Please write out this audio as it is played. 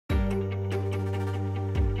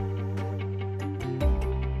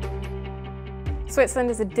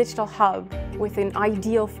Switzerland is a digital hub with an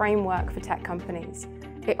ideal framework for tech companies.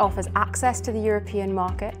 It offers access to the European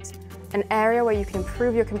market, an area where you can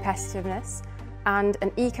improve your competitiveness, and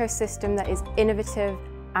an ecosystem that is innovative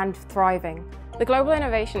and thriving. The Global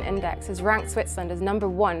Innovation Index has ranked Switzerland as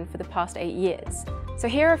 #1 for the past 8 years. So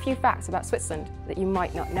here are a few facts about Switzerland that you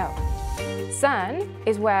might not know. CERN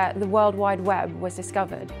is where the World Wide Web was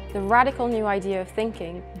discovered, the radical new idea of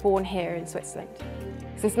thinking born here in Switzerland.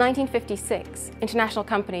 Since 1956, international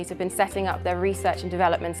companies have been setting up their research and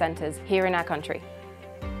development centres here in our country.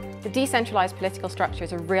 The decentralised political structure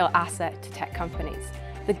is a real asset to tech companies.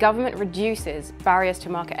 The government reduces barriers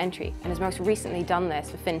to market entry and has most recently done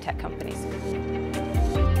this for fintech companies.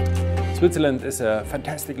 Switzerland is a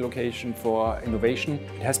fantastic location for innovation.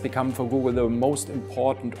 It has become for Google the most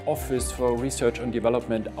important office for research and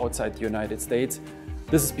development outside the United States.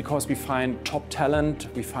 This is because we find top talent,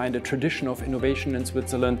 we find a tradition of innovation in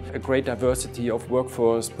Switzerland, a great diversity of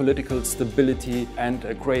workforce, political stability, and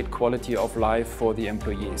a great quality of life for the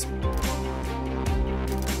employees.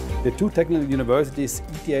 The two technical universities,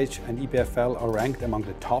 ETH and EPFL, are ranked among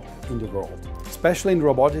the top in the world. Especially in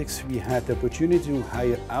robotics, we had the opportunity to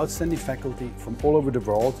hire outstanding faculty from all over the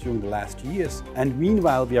world during the last years, and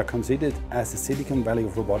meanwhile we are considered as the Silicon Valley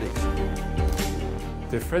of robotics.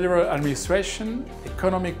 The federal administration,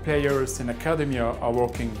 economic players and academia are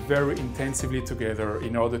working very intensively together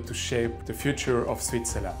in order to shape the future of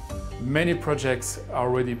Switzerland. Many projects are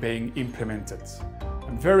already being implemented.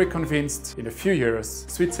 I'm very convinced in a few years,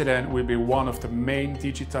 Switzerland will be one of the main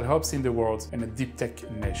digital hubs in the world and a deep tech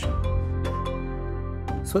nation.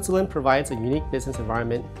 Switzerland provides a unique business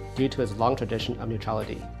environment due to its long tradition of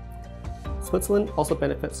neutrality. Switzerland also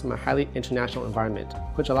benefits from a highly international environment,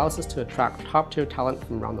 which allows us to attract top-tier talent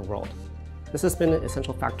from around the world. This has been an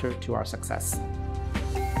essential factor to our success.